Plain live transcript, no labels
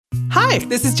Hi,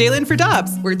 this is Jalen for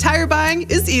Dobbs, where tire buying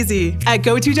is easy. At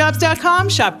GoToDobbs.com,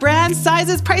 shop brands,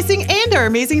 sizes, pricing, and our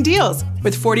amazing deals.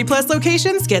 With 40-plus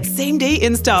locations, get same-day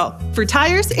install. For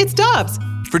tires, it's Dobbs.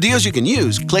 For deals you can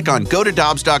use, click on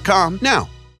GoToDobbs.com now.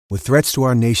 With threats to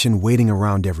our nation waiting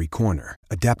around every corner,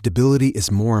 adaptability is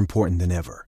more important than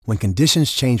ever. When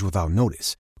conditions change without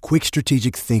notice, quick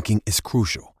strategic thinking is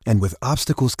crucial. And with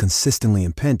obstacles consistently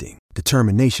impending,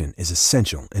 determination is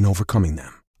essential in overcoming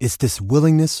them. It's this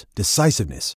willingness,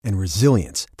 decisiveness, and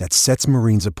resilience that sets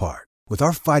Marines apart. With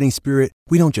our fighting spirit,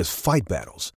 we don't just fight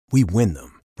battles, we win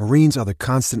them. Marines are the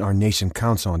constant our nation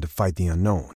counts on to fight the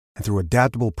unknown. And through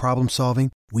adaptable problem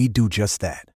solving, we do just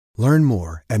that. Learn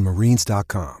more at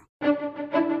marines.com.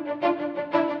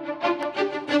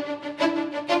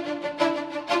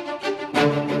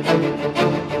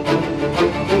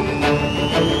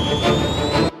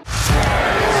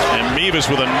 Mevis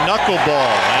with a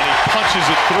knuckleball, and he punches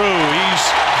it through. He's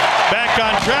back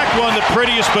on track, won the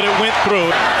prettiest, but it went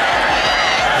through.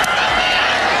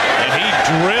 And he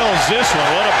drills this one.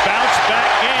 What a bounce-back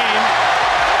game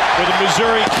for the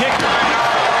Missouri kicker.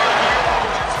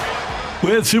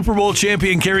 With Super Bowl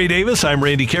champion Kerry Davis, I'm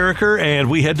Randy Carricker, and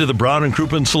we head to the Brown and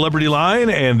Crouppen Celebrity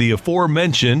Line and the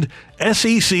aforementioned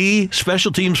SEC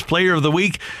Special Teams Player of the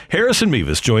Week. Harrison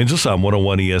Mevis joins us on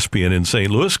 101 ESPN in St.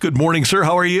 Louis. Good morning, sir.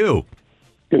 How are you?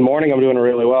 Good morning. I'm doing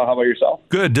really well. How about yourself?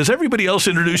 Good. Does everybody else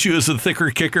introduce you as the thicker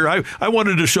kicker? I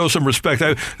wanted to show some respect.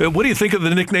 What do you think of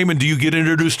the nickname, and do you get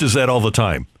introduced as that all the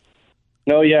time?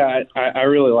 No, yeah, I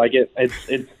really like it.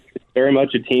 It's very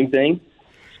much a team thing.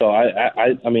 So,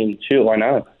 I mean, shoot, why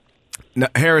not? Now,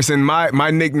 Harrison, my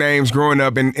nicknames growing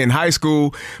up in high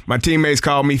school, my teammates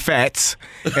called me Fats.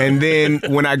 And then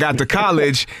when I got to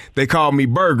college, they called me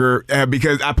Burger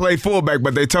because I played fullback,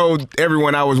 but they told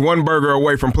everyone I was one burger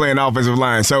away from playing offensive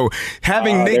line. So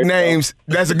having nicknames,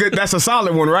 that's a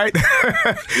solid one, right?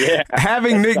 Yeah.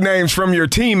 Having nicknames from your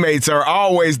teammates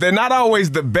they're not always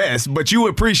the best, but you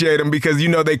appreciate them because you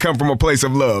know they come from a place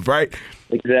of love, right?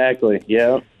 Exactly.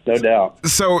 Yeah. No doubt.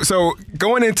 So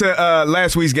going into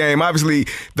last week's game, obviously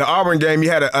the Auburn game,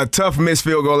 you had a tough missed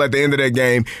field goal at the end of that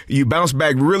game. You bounced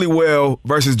back really well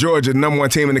versus Georgia, the number one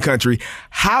team in the country.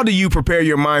 How do you prepare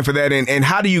your mind for that, and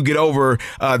how do you get over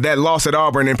that loss at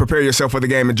Auburn and prepare yourself for the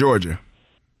game in Georgia?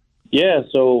 Yeah,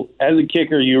 so as a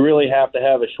kicker, you really have to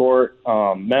have a short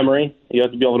memory. You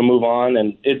have to be able to move on,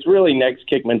 and it's really next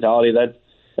kick mentality. That's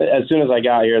as soon as I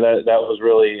got here, that was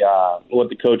really what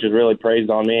the coaches really praised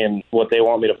on me and what they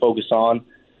want me to focus on.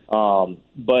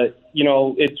 But, you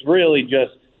know, it's really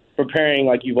just preparing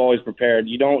like you've always prepared.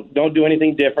 You don't do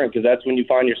anything different because that's when you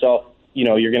find yourself, you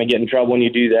know, you're going to get in trouble when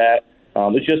you do that.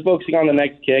 It's just focusing on the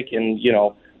next kick and, you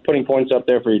know, putting points up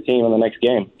there for your team in the next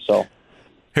game. So.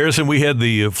 Harrison, we had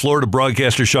the Florida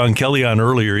broadcaster Sean Kelly on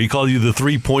earlier. He called you the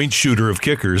three-point shooter of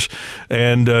kickers,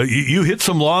 and you hit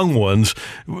some long ones.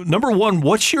 Number one,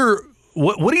 what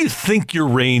do you think your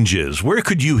range is? Where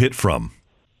could you hit from?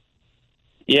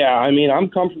 Yeah, I mean, I'm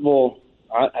comfortable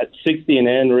at 60 and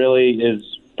in really is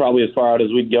probably as far out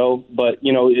as we'd go, but,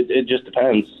 you know, it just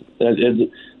depends.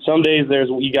 Some days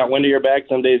you got wind at your back,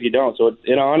 some days you don't, so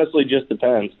it honestly just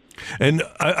depends. And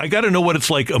I got to know what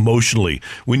it's like emotionally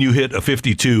when you hit a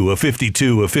 52, a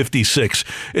 52, a 56.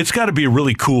 It's got to be a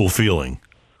really cool feeling.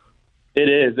 It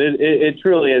is. It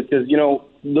truly is because, you know,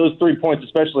 those 3 points,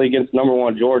 especially against number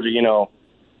one Georgia, you know,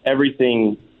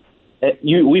 everything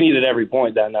we needed every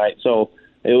point that night. So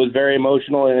it was very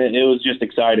emotional and it was just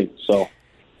exciting. So.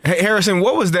 Hey, Harrison,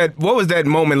 what was that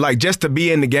moment like just to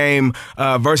be in the game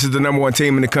versus the number one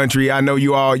team in the country? I know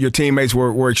your teammates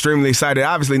were extremely excited.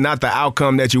 Obviously not the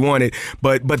outcome that you wanted,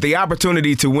 but the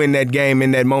opportunity to win that game in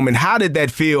that moment. How did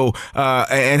that feel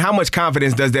and how much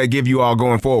confidence does that give you all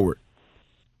going forward?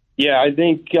 Yeah, I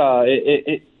think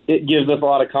it gives us a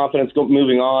lot of confidence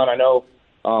moving on. I know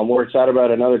we're excited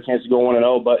about another chance to go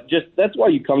 1-0, but just that's why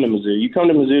you come to Mizzou. You come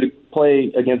to Mizzou to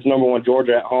play against number one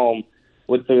Georgia at home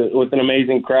with an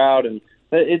amazing crowd, and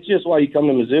it's just why you come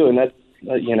to Mizzou, and that's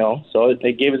you know, so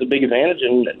they gave us a big advantage,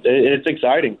 and it's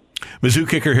exciting. Mizzou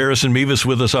kicker Harrison Mevis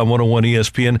with us on 101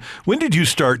 ESPN. When did you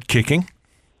start kicking?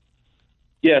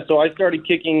 Yeah, so I started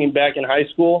kicking back in high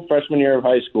school, freshman year of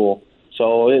high school.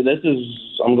 So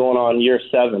I'm going on year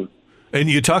 7. And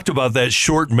you talked about that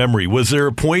short memory. Was there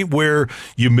a point where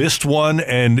you missed one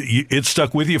and it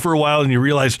stuck with you for a while and you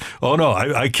realized, oh no,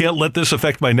 I can't let this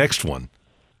affect my next one?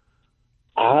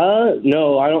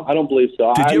 No, I don't believe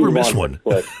so. Did you ever miss one?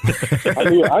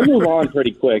 I move on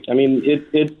pretty quick. I mean,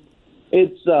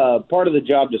 it's part of the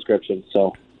job description.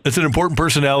 So it's an important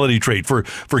personality trait for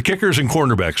kickers and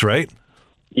cornerbacks, right?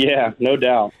 Yeah, no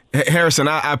doubt. Harrison,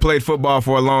 I played football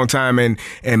for a long time, and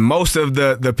most of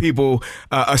the people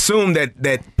assume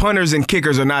that punters and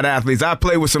kickers are not athletes. I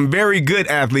played with some very good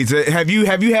athletes. Have you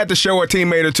had to show a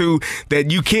teammate or two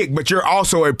that you kick, but you're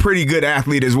also a pretty good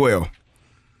athlete as well?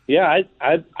 Yeah,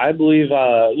 I believe.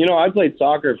 I played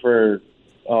soccer for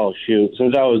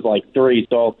since I was like 3.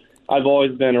 So I've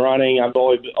always been running. I've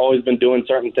always been doing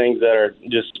certain things that are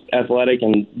just athletic.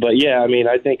 But yeah, I mean,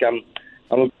 I think I'm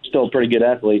still a pretty good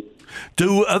athlete.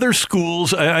 Do other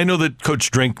schools, I know that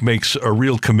Coach Drink makes a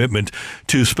real commitment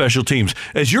to special teams.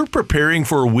 As you're preparing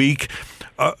for a week,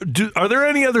 are there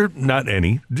any other, not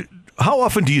any, how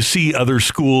often do you see other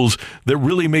schools that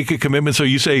really make a commitment? So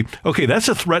you say, okay, that's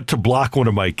a threat to block one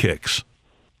of my kicks.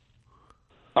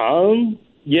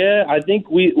 Yeah, I think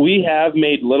we have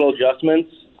made little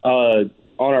adjustments on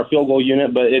our field goal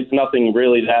unit, but it's nothing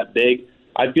really that big.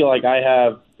 I feel like I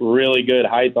have really good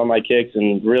height on my kicks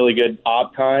and really good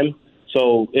op time.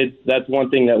 So that's one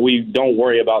thing that we don't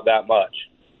worry about that much.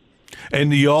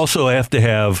 And you also have to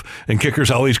have, and kickers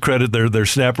always credit their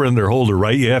snapper and their holder,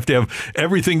 right? You have to have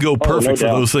everything go perfect for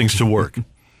those things to work.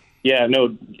 Yeah,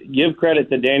 no, give credit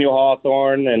to Daniel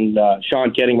Hawthorne and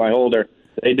Sean Ketting, my holder.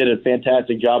 They did a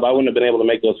fantastic job. I wouldn't have been able to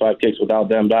make those 5 kicks without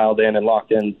them dialed in and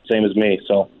locked in, same as me.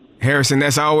 So, Harrison,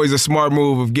 that's always a smart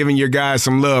move of giving your guys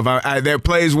some love. That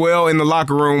plays well in the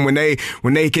locker room when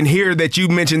they can hear that you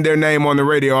mentioned their name on the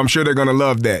radio. I'm sure they're going to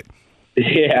love that.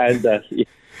 Yeah, it does.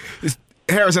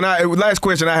 Harrison, last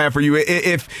question I have for you: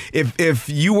 if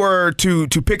you were to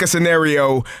pick a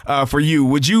scenario for you,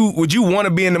 would you want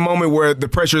to be in the moment where the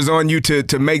pressure is on you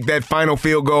to make that final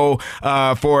field goal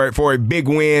for a big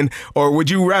win, or would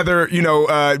you rather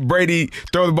Brady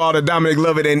throw the ball to Dominic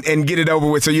Lovett and get it over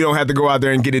with so you don't have to go out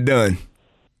there and get it done?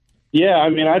 Yeah, I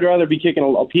mean, I'd rather be kicking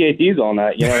PATs on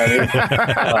that. You know what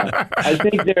I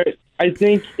mean? I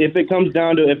think if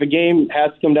a game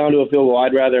has to come down to a field goal,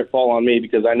 I'd rather it fall on me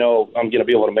because I know I'm going to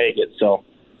be able to make it. So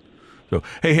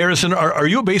hey, Harrison, are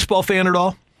you a baseball fan at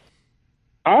all?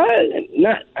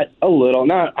 Not a little.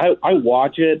 I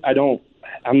watch it.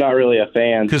 I'm not really a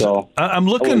fan. So I'm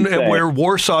looking at where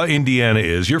Warsaw, Indiana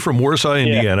is. You're from Warsaw,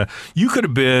 Indiana. Yeah. You could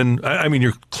have been, I mean,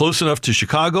 you're close enough to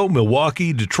Chicago,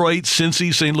 Milwaukee, Detroit,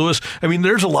 Cincy, St. Louis. I mean,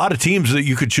 there's a lot of teams that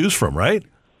you could choose from, right?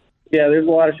 Yeah, there's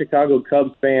a lot of Chicago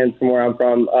Cubs fans from where I'm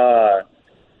from.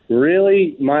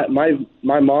 Really, my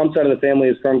mom's side of the family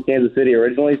is from Kansas City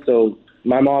originally, so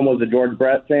my mom was a George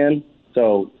Brett fan.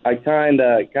 So I kind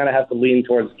of have to lean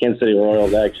towards the Kansas City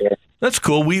Royals, actually. That's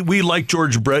cool. We like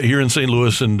George Brett here in St.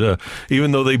 Louis, and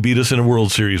even though they beat us in a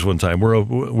World Series one time,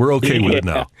 we're okay with it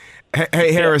now.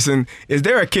 Hey, Harrison, is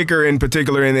there a kicker in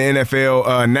particular in the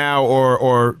NFL now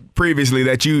or previously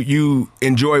that you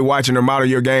enjoy watching or model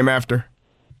your game after?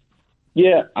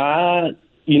 Yeah,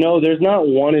 there's not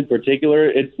one in particular.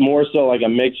 It's more so like a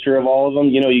mixture of all of them.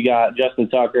 You got Justin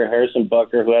Tucker, Harrison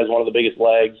Butker, who has one of the biggest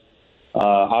legs.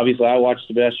 Obviously, I watched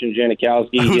Sebastian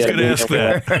Janikowski. I was going to ask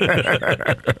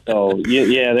that. So,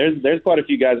 yeah, there's quite a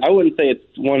few guys. I wouldn't say it's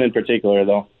one in particular,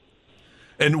 though.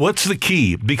 And what's the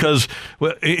key? Because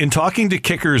in talking to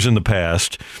kickers in the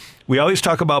past, we always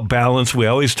talk about balance. We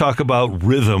always talk about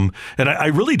rhythm. And I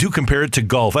really do compare it to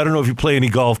golf. I don't know if you play any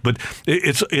golf, but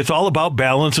it's all about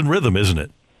balance and rhythm, isn't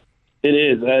it? It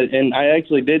is. And I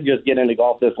actually did just get into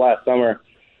golf this last summer.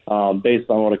 Based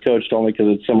on what a coach told me,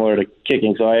 because it's similar to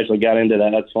kicking, so I actually got into that.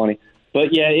 That's funny.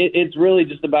 But, yeah, it's really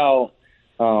just about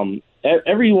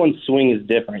everyone's swing is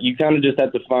different. You kind of just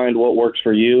have to find what works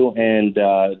for you and,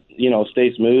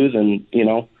 stay smooth. And,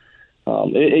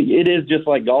 it is just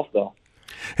like golf, though.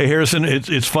 Hey, Harrison,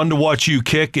 it's fun to watch you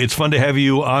kick. It's fun to have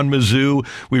you on Mizzou.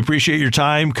 We appreciate your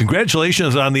time.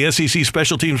 Congratulations on the SEC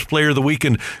Special Teams Player of the Week,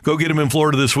 and go get him in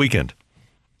Florida this weekend.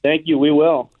 Thank you. We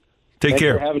will. Take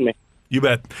care. Thanks for having me. You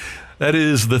bet. That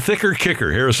is the thicker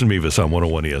kicker, Harrison Mevis on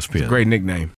 101 ESPN. Great nickname.